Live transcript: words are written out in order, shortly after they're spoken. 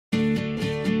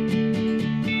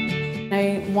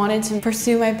wanted to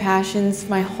pursue my passions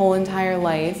my whole entire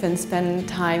life and spend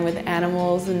time with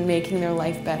animals and making their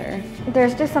life better.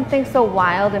 There's just something so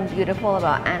wild and beautiful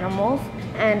about animals,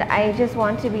 and I just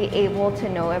want to be able to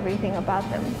know everything about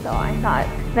them. So I thought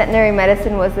veterinary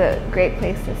medicine was a great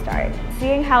place to start.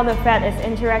 Seeing how the vet is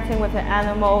interacting with the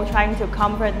animal, trying to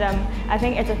comfort them, I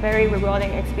think it's a very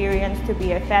rewarding experience to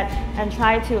be a vet and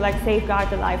try to safeguard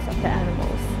the lives of the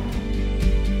animals.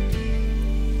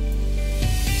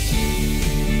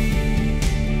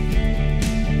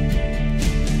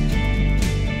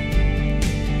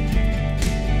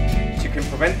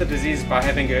 Prevent the disease by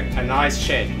having a nice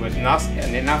shed with enough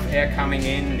air coming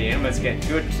in, the animals get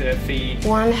good feed.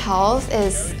 One Health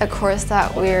is a course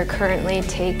that we're currently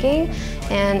taking,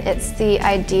 and it's the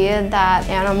idea that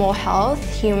animal health,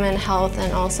 human health,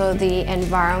 and also the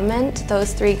environment,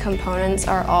 those three components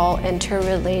are all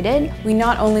interrelated. We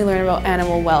not only learn about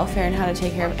animal welfare and how to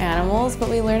take care of animals, but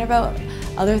we learn about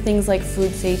other things like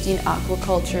food safety and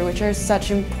aquaculture, which are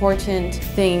such important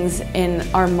things in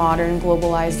our modern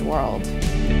globalized world.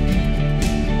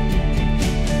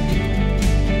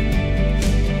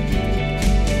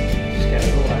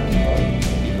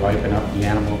 Open up the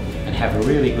animal and have a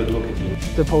really good look at you.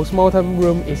 The postmortem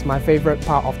room is my favorite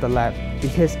part of the lab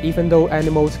because even though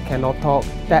animals cannot talk,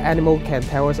 that animal can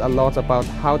tell us a lot about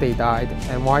how they died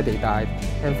and why they died.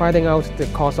 And finding out the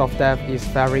cause of death is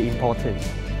very important.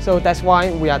 So that's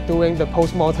why we are doing the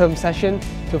postmortem session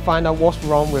to find out what's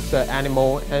wrong with the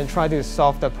animal and try to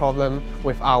solve the problem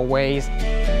with our ways.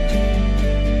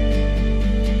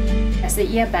 As the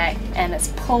ear back and it's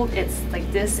pulled, it's like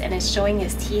this and it's showing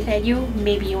his teeth at you,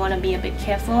 maybe you want to be a bit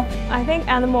careful. I think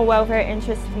animal welfare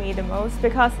interests me the most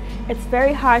because it's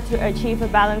very hard to achieve a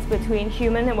balance between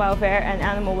human welfare and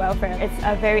animal welfare. It's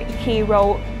a very key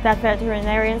role that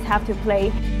veterinarians have to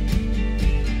play.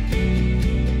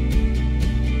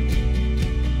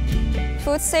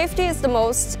 Food safety is the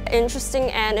most interesting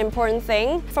and important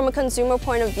thing. From a consumer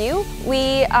point of view,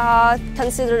 we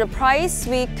consider the price,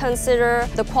 we consider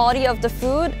the quality of the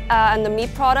food and the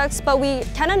meat products, but we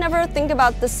kind of never think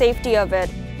about the safety of it.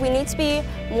 We need to be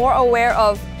more aware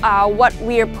of what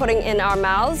we are putting in our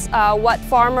mouths, what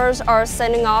farmers are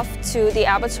sending off to the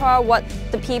abattoir, what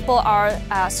the people are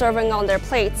serving on their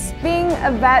plates. Being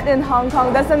a vet in Hong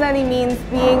Kong doesn't only mean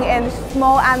being in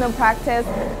small animal practice,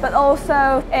 but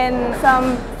also in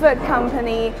some food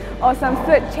company or some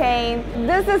food chain.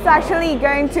 This is actually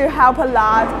going to help a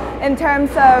lot in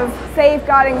terms of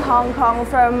safeguarding Hong Kong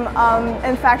from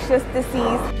infectious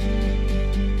disease.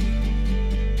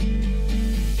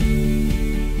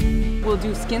 We'll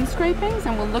do skin scrapings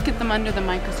and we'll look at them under the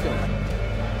microscope.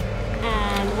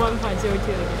 And 1.02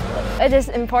 again. It is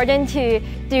important to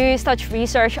do such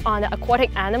research on the aquatic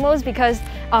animals because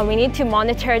we need to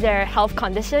monitor their health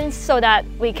conditions so that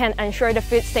we can ensure the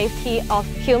food safety of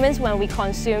humans when we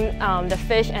consume the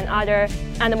fish and other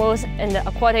animals in the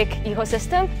aquatic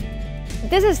ecosystem.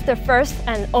 This is the first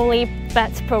and only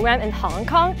vet program in Hong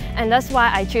Kong, and that's why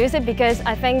I choose it, because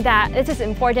I think that it is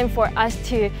important for us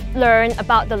to learn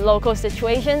about the local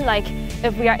situation. Like,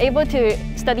 if we are able to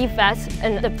study vets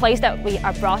in the place that we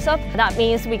are brought up, that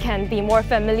means we can be more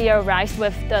familiarized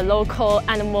with the local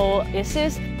animal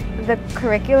issues. The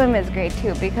curriculum is great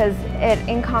too because it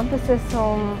encompasses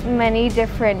so many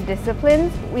different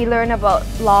disciplines. We learn about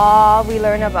law, we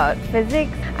learn about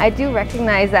physics. I do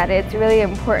recognize that it's really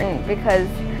important because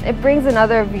it brings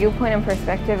another viewpoint and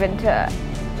perspective into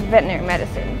veterinary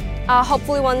medicine.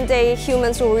 Hopefully one day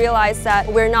humans will realize that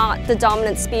we're not the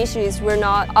dominant species, we're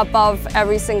not above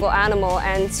every single animal,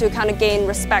 and to kind of gain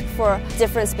respect for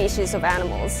different species of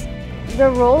animals. The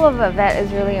role of a vet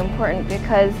is really important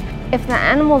because if the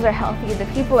animals are healthy, the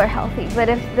people are healthy. But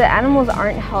if the animals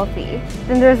aren't healthy,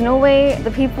 then there's no way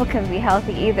the people can be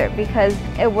healthy either, because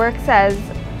it works as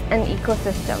an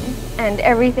ecosystem and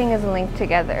everything is linked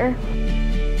together.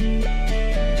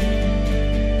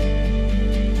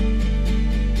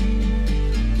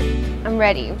 I'm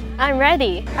ready. I'm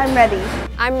ready. I'm ready.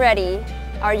 I'm ready.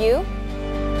 Are you?